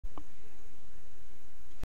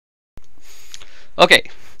Okay,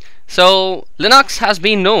 so Linux has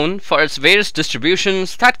been known for its various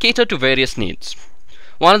distributions that cater to various needs.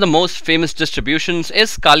 One of the most famous distributions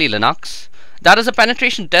is Kali Linux. That is a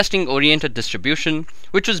penetration testing oriented distribution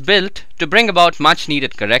which was built to bring about much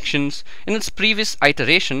needed corrections in its previous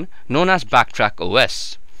iteration known as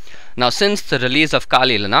ParrotOS. Now, since the release of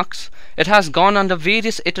Kali Linux, it has gone under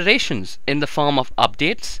various iterations in the form of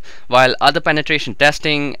updates, while other penetration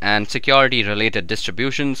testing and security related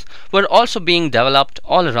distributions were also being developed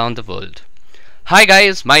all around the world. Hi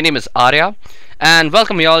guys, my name is Arya and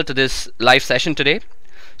welcome you all to this live session today.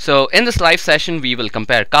 So in this live session we will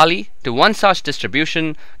compare Kali to one such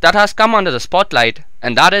distribution that has come under the spotlight,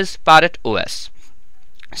 and that is ParrotOS.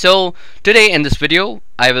 So today in this video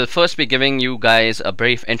I will first be giving you guys a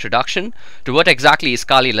brief introduction to what exactly is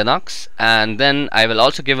Kali Linux, and then I will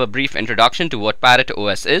also give a brief introduction to what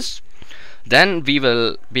ParrotOS is. Then we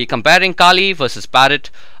will be comparing Kali versus Parrot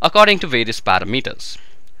according to various parameters.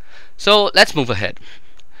 So let's move ahead.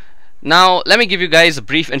 Now let me give you guys a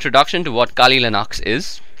brief introduction to what Kali Linux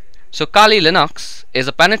is. So Kali Linux is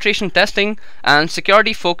a penetration testing and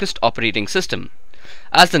security focused operating system.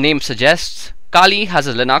 As the name suggests, Kali has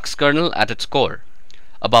a Linux kernel at its core.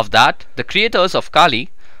 Above that, the creators of Kali,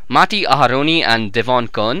 Matti Aharoni and Devon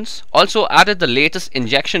Kearns, also added the latest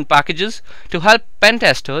injection packages to help pen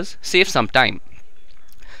testers save some time.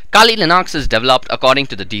 Kali Linux is developed according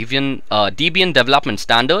to the Debian development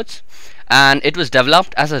standards, and it was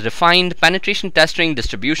developed as a refined penetration testing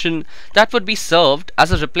distribution that would be served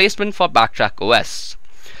as a replacement for ParrotOS.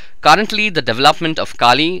 Currently, the development of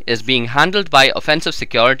Kali is being handled by Offensive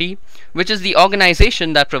Security, which is the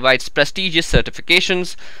organization that provides prestigious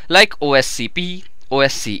certifications like OSCP,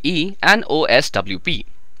 OSCE, and OSWP.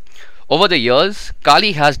 Over the years,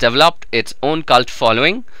 Kali has developed its own cult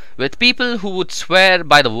following, with people who would swear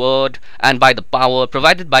by the word and by the power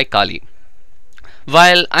provided by Kali.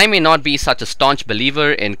 While I may not be such a staunch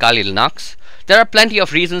believer in Kali Linux, there are plenty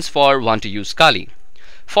of reasons for one to use Kali.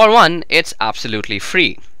 For one, it's absolutely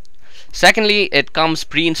free. Secondly, it comes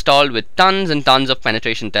pre-installed with tons and tons of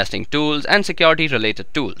penetration testing tools and security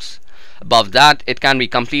related tools. Above that, it can be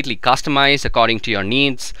completely customized according to your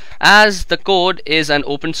needs, as the code is an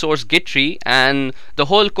open source Git tree and the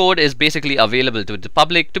whole code is basically available to the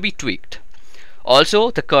public to be tweaked.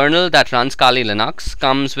 Also, the kernel that runs Kali Linux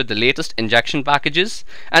comes with the latest injection packages,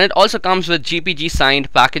 and it also comes with GPG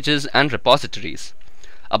signed packages and repositories.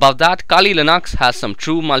 Above that, Kali Linux has some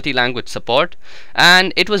true multi-language support,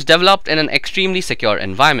 and it was developed in an extremely secure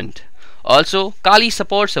environment. Also, Kali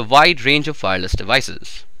supports a wide range of wireless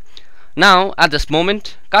devices. Now, at this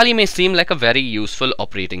moment, Kali may seem like a very useful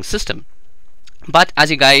operating system. But as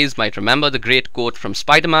you guys might remember the great quote from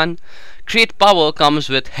Spider-Man, great power comes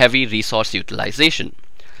with heavy resource utilization.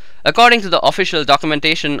 According to the official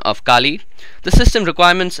documentation of Kali, the system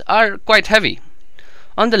requirements are quite heavy.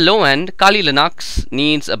 On the low end, Kali Linux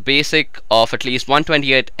needs a basic of at least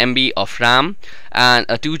 128 MB of RAM and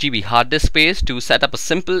a 2 GB hard disk space to set up a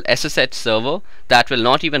simple SSH server that will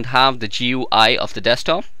not even have the GUI of the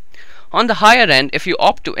desktop. On the higher end, if you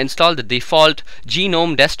opt to install the default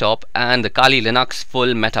GNOME desktop and the Kali Linux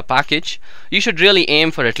full meta package, you should really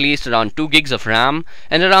aim for at least around 2 gigs of RAM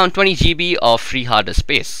and around 20 GB of free hard disk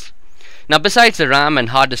space. Now, besides the RAM and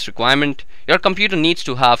hard disk requirement, your computer needs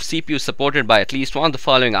to have CPU supported by at least one of the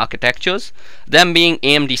following architectures, them being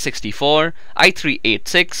AMD 64,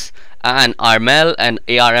 i386, and ARML and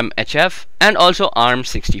ARMHF, and also ARM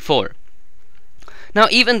 64. Now,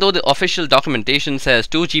 even though the official documentation says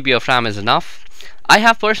 2 GB of RAM is enough, I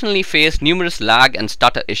have personally faced numerous lag and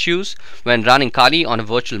stutter issues when running Kali on a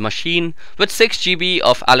virtual machine with 6 GB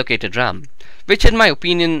of allocated RAM, which in my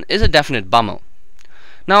opinion is a definite bummer.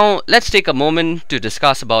 Now let's take a moment to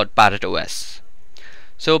discuss about ParrotOS.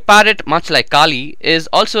 So Parrot, much like Kali, is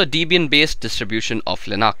also a Debian based distribution of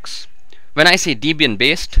Linux. When I say Debian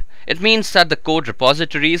based, it means that the code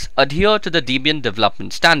repositories adhere to the Debian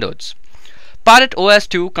development standards. ParrotOS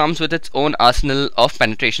 2 comes with its own arsenal of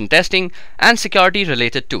penetration testing and security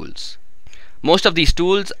related tools. Most of these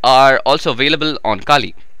tools are also available on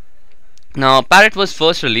Kali. Now, Parrot was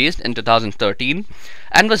first released in 2013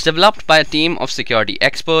 and was developed by a team of security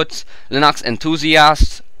experts, Linux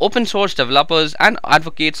enthusiasts, open source developers, and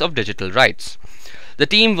advocates of digital rights. The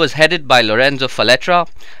team was headed by Lorenzo Falletra,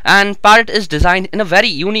 and Parrot is designed in a very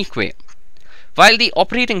unique way. While the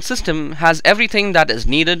operating system has everything that is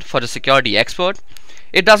needed for a security expert,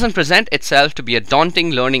 it doesn't present itself to be a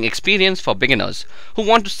daunting learning experience for beginners who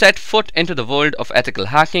want to set foot into the world of ethical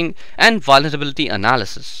hacking and vulnerability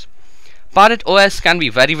analysis. ParrotOS can be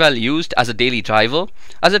very well used as a daily driver,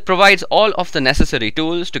 as it provides all of the necessary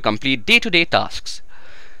tools to complete day-to-day tasks.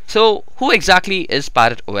 So who exactly is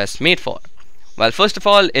ParrotOS made for? Well, first of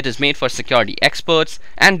all, it is made for security experts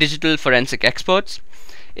and digital forensic experts.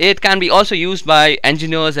 It can be also used by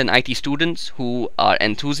engineers and IT students who are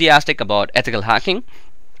enthusiastic about ethical hacking.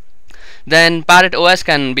 Then ParrotOS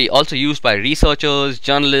can be also used by researchers,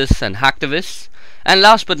 journalists and hacktivists. And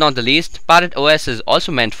last but not the least, ParrotOS is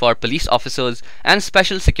also meant for police officers and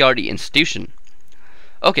special security institutions.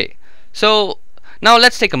 Okay, so now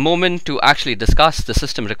let's take a moment to actually discuss the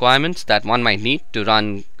system requirements that one might need to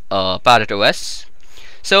run ParrotOS.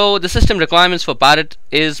 So the system requirements for Parrot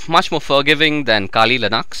is much more forgiving than Kali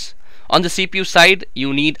Linux. On the CPU side,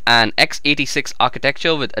 you need an x86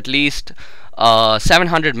 architecture with at least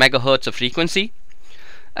 700 MHz of frequency.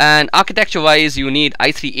 And architecture wise, you need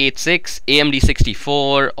i386, AMD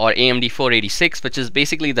 64 or AMD 486, which is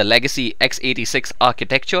basically the legacy x86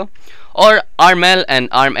 architecture, or ARML and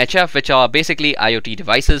ARMHF, which are basically IoT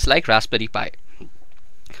devices like Raspberry Pi.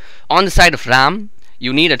 On the side of RAM,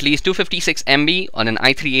 you need at least 256 MB on an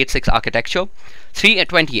i386 architecture,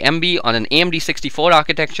 320 MB on an AMD 64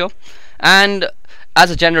 architecture, and as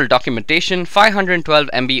a general documentation, 512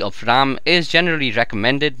 MB of RAM is generally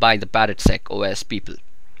recommended by the ParrotSec OS people.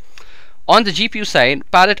 On the GPU side,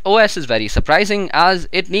 ParrotOS is very surprising as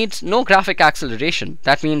it needs no graphic acceleration.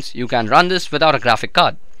 That means you can run this without a graphic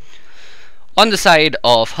card. On the side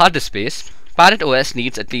of hard disk space, ParrotOS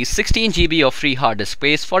needs at least 16 GB of free hard disk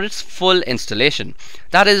space for its full installation.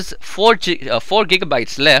 That is 4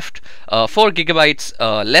 gigabytes left, 4 gigabytes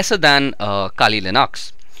lesser than Kali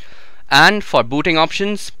Linux. And for booting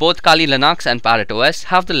options, both Kali Linux and ParrotOS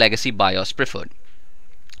have the legacy BIOS preferred.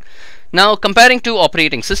 Now, comparing two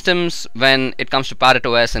operating systems when it comes to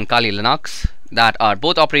ParrotOS and Kali Linux, that are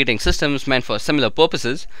both operating systems meant for similar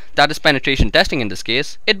purposes, that is penetration testing in this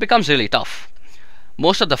case, it becomes really tough.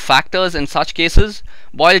 Most of the factors in such cases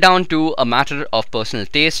boil down to a matter of personal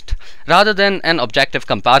taste rather than an objective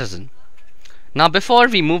comparison. Now, before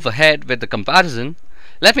we move ahead with the comparison,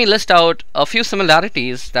 let me list out a few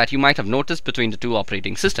similarities that you might have noticed between the two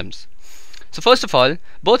operating systems. So first of all,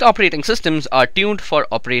 both operating systems are tuned for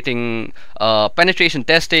operating penetration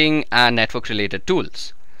testing and network related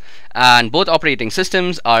tools. And both operating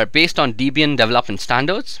systems are based on Debian development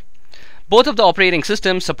standards. Both of the operating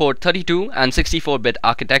systems support 32 and 64-bit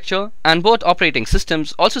architecture, and both operating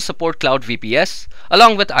systems also support Cloud VPS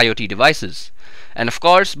along with IoT devices. And of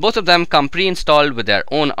course, both of them come pre-installed with their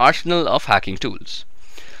own arsenal of hacking tools.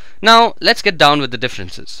 Now, let's get down with the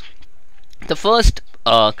differences. The first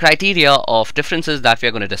criteria of differences that we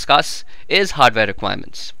are going to discuss is hardware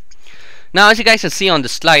requirements. Now, as you guys can see on the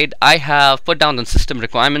slide, I have put down the system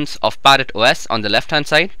requirements of ParrotOS on the left hand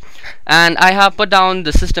side, and I have put down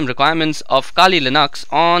the system requirements of Kali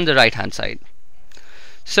Linux on the right hand side.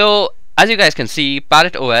 So as you guys can see,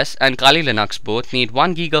 ParrotOS and Kali Linux both need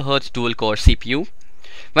 1 GHz dual core CPU.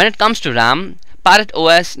 When it comes to RAM,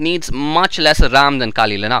 ParrotOS needs much lesser RAM than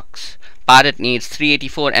Kali Linux. Parrot needs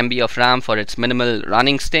 384 MB of RAM for its minimal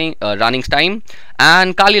running time,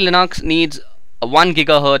 and Kali Linux needs 1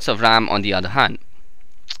 GHz of RAM on the other hand.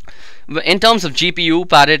 In terms of GPU,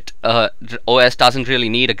 ParrotOS doesn't really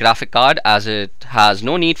need a graphic card as it has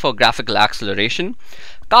no need for graphical acceleration.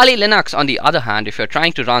 Kali Linux, on the other hand, if you're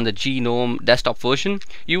trying to run the GNOME desktop version,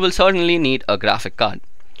 you will certainly need a graphic card.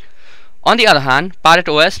 On the other hand,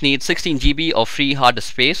 ParrotOS needs 16 GB of free hard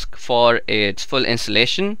disk space for its full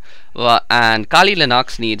installation, and Kali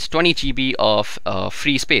Linux needs 20 GB of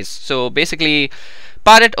free space. So basically,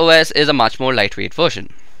 ParrotOS is a much more lightweight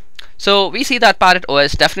version. So we see that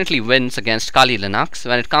ParrotOS definitely wins against Kali Linux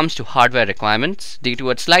when it comes to hardware requirements due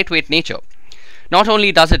to its lightweight nature. Not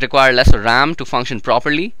only does it require lesser RAM to function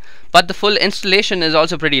properly, but the full installation is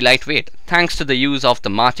also pretty lightweight thanks to the use of the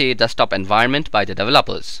Mate desktop environment by the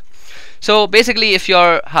developers. So basically, if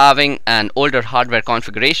you're having an older hardware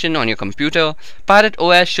configuration on your computer,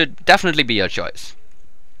 ParrotOS should definitely be your choice.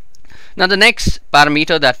 Now the next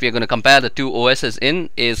parameter that we're going to compare the two OSs in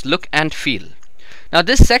is look and feel. Now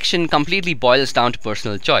this section completely boils down to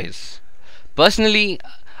personal choice. Personally,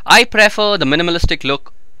 I prefer the minimalistic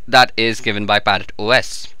look that is given by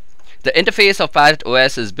ParrotOS. The interface of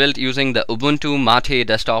ParrotOS is built using the Ubuntu Mate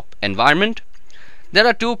desktop environment. There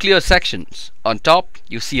are two clear sections. On top,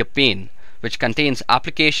 you see a pane which contains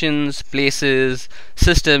applications, places,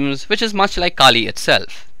 systems, which is much like Kali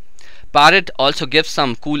itself. Parrot also gives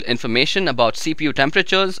some cool information about CPU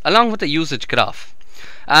temperatures along with a usage graph.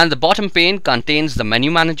 And the bottom pane contains the menu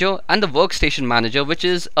manager and the workstation manager, which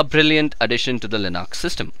is a brilliant addition to the Linux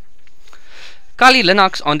system. Kali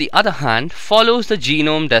Linux, on the other hand, follows the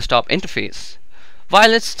GNOME desktop interface.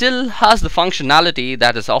 While it still has the functionality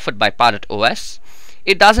that is offered by ParrotOS,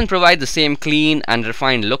 it doesn't provide the same clean and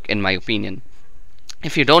refined look in my opinion.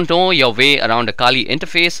 If you don't know your way around a Kali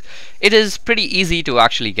interface, it is pretty easy to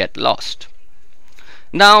actually get lost.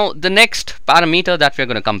 Now the next parameter that we're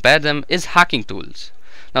going to compare them is hacking tools.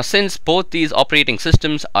 Now since both these operating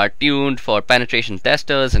systems are tuned for penetration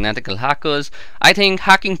testers and ethical hackers, I think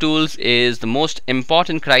hacking tools is the most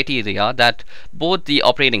important criteria that both the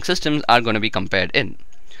operating systems are going to be compared in.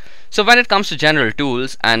 So when it comes to general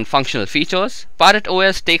tools and functional features,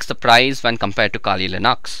 ParrotOS takes the prize when compared to Kali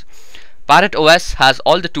Linux. ParrotOS has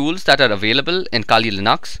all the tools that are available in Kali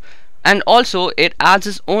Linux, and also it adds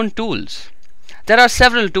its own tools. There are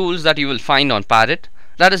several tools that you will find on Parrot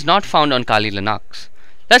that is not found on Kali Linux.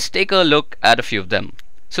 Let's take a look at a few of them.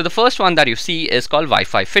 So the first one that you see is called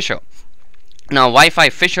Wi-Fi Fisher. Now Wi-Fi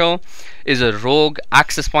Fisher is a rogue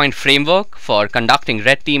access point framework for conducting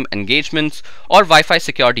red team engagements or Wi-Fi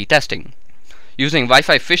security testing. Using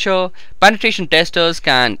Wi-Fi Fisher, penetration testers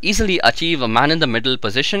can easily achieve a man-in-the-middle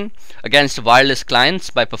position against wireless clients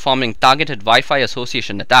by performing targeted Wi-Fi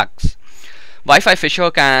association attacks. Wi-Fi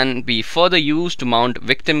Fisher can be further used to mount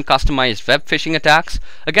victim customized web phishing attacks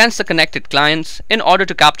against the connected clients in order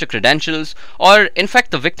to capture credentials or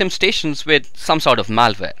infect the victim stations with some sort of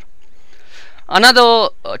malware. Another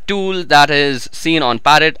tool that is seen on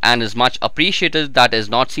Parrot and is much appreciated that is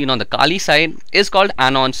not seen on the Kali side is called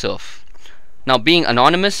Anon Surf. Now being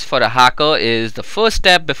anonymous for a hacker is the first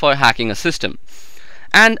step before hacking a system.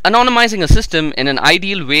 And anonymizing a system in an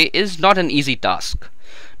ideal way is not an easy task.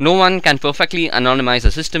 No one can perfectly anonymize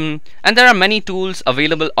a system, and there are many tools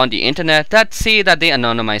available on the internet that say that they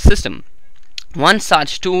anonymize system. One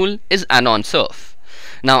such tool is Anon Surf.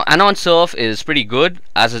 Now Anon Surf is pretty good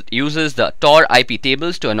as it uses the Tor IP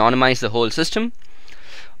tables to anonymize the whole system.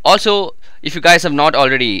 Also, if you guys have not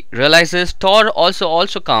already realized this, Tor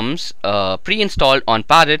also comes pre-installed on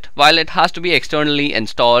Parrot, while it has to be externally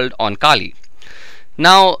installed on Kali.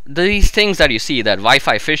 Now these things that you see, that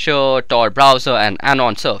Wi-Fi Fisher, Tor browser and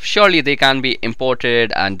Anon Surf, surely they can be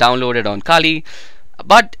imported and downloaded on Kali,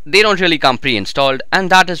 but they don't really come pre-installed, and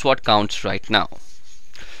that is what counts right now.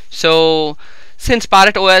 So since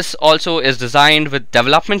ParrotOS also is designed with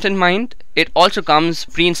development in mind, it also comes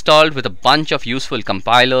pre-installed with a bunch of useful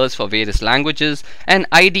compilers for various languages and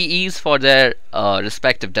IDEs for their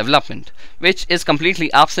respective development, which is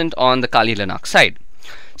completely absent on the Kali Linux side.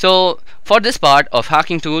 So for this part of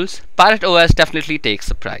hacking tools, ParrotOS definitely takes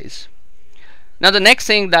the prize. Now the next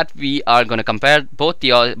thing that we are going to compare both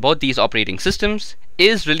these operating systems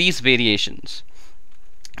is release variations.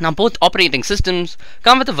 Now both operating systems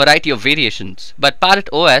come with a variety of variations, but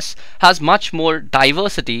ParrotOS has much more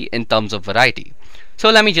diversity in terms of variety. So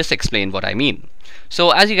let me just explain what I mean.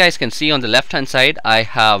 So as you guys can see on the left hand side, I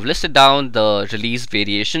have listed down the release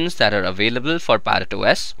variations that are available for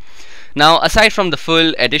ParrotOS. Now aside from the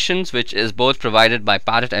full editions, which is both provided by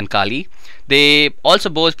Parrot and Kali, they also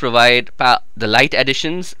both provide the light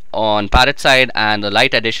editions on Parrot side and the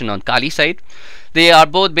light edition on Kali side. They are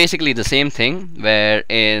both basically the same thing,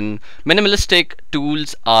 wherein minimalistic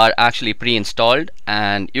tools are actually pre-installed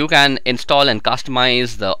and you can install and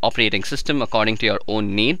customize the operating system according to your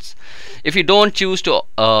own needs. If you don't choose to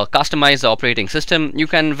customize the operating system, you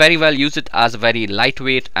can very well use it as a very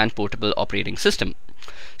lightweight and portable operating system.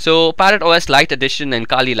 So ParrotOS Lite Edition and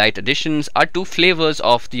Kali Lite Editions are two flavors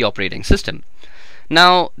of the operating system.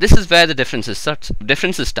 Now this is where the differences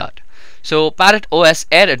start. So ParrotOS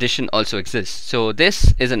Air Edition also exists. So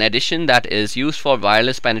this is an edition that is used for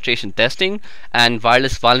wireless penetration testing and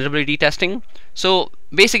wireless vulnerability testing. So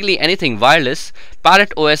basically anything wireless,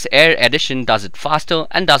 ParrotOS Air Edition does it faster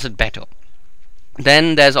and does it better.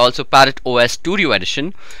 Then there's also ParrotOS Studio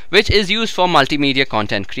Edition, which is used for multimedia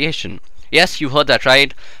content creation. Yes, you heard that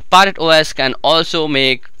right. ParrotOS can also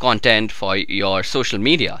make content for your social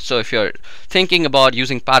media. So if you're thinking about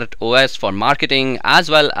using ParrotOS for marketing as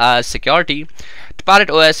well as security,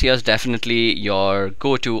 ParrotOS here is definitely your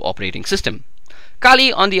go-to operating system.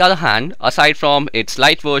 Kali, on the other hand, aside from its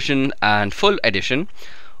light version and full edition,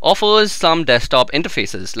 offers some desktop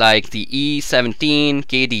interfaces like the E17,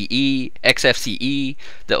 KDE, XFCE,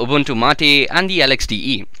 the Ubuntu Mate and the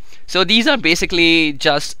LXDE. So these are basically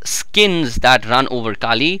just skins that run over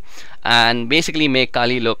Kali and basically make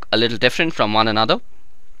Kali look a little different from one another.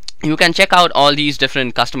 You can check out all these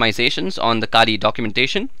different customizations on the Kali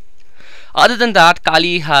documentation. Other than that,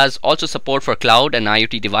 Kali has also support for cloud and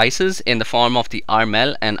IoT devices in the form of the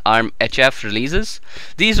ARML and ARMHF releases.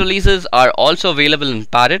 These releases are also available in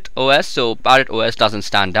ParrotOS, so ParrotOS doesn't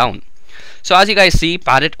stand down. So as you guys see,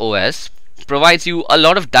 ParrotOS provides you a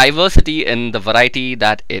lot of diversity in the variety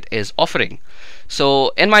that it is offering.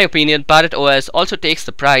 So in my opinion, ParrotOS also takes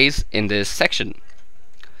the prize in this section.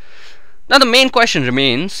 Now the main question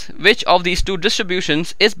remains, which of these two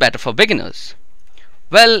distributions is better for beginners?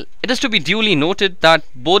 Well, it is to be duly noted that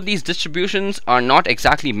both these distributions are not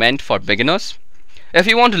exactly meant for beginners. If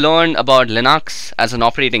you want to learn about Linux as an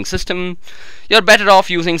operating system, you're better off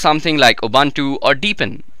using something like Ubuntu or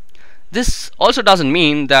Deepin. This also doesn't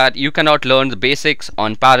mean that you cannot learn the basics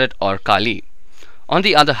on Parrot or Kali. On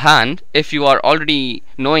the other hand, if you are already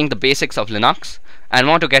knowing the basics of Linux and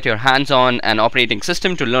want to get your hands on an operating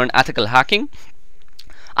system to learn ethical hacking,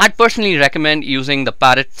 I'd personally recommend using the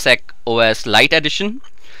ParrotOS Lite edition.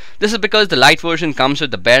 This is because the Lite version comes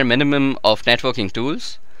with the bare minimum of networking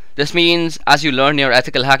tools. This means as you learn your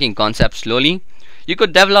ethical hacking concepts slowly, you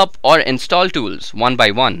could develop or install tools one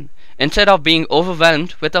by one, instead of being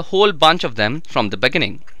overwhelmed with a whole bunch of them from the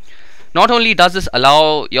beginning. Not only does this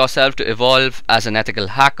allow yourself to evolve as an ethical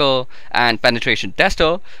hacker and penetration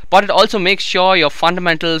tester, but it also makes sure your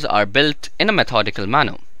fundamentals are built in a methodical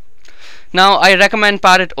manner. Now, I recommend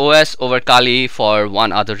ParrotOS over Kali for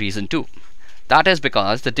one other reason too. That is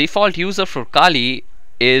because the default user for Kali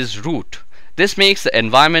is root. This makes the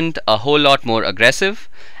environment a whole lot more aggressive,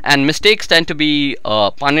 and mistakes tend to be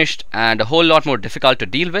punished and a whole lot more difficult to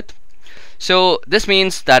deal with. So this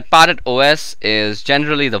means that ParrotOS is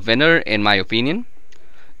generally the winner in my opinion.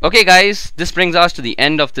 Okay guys, this brings us to the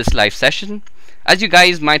end of this live session. As you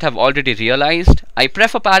guys might have already realized, I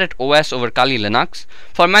prefer ParrotOS over Kali Linux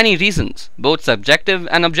for many reasons, both subjective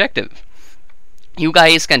and objective. You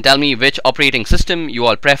guys can tell me which operating system you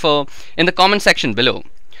all prefer in the comment section below.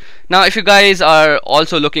 Now, if you guys are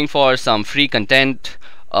also looking for some free content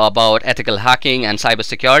about ethical hacking and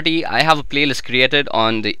cybersecurity, I have a playlist created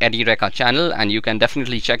on the Edureka channel and you can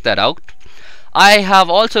definitely check that out. I have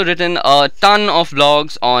also written a ton of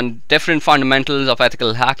blogs on different fundamentals of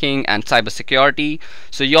ethical hacking and cybersecurity,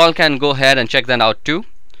 so y'all can go ahead and check that out too.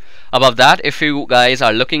 Above that, if you guys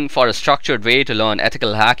are looking for a structured way to learn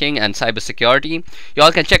ethical hacking and cybersecurity,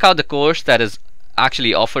 y'all can check out the course that is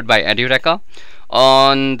actually offered by Edureka.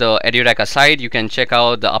 On the Edureka side, you can check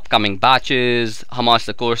out the upcoming batches, how much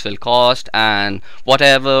the course will cost, and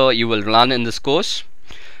whatever you will learn in this course.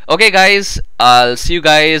 Okay guys, I'll see you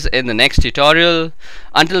guys in the next tutorial.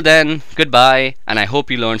 Until then, goodbye, and I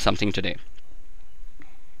hope you learned something today.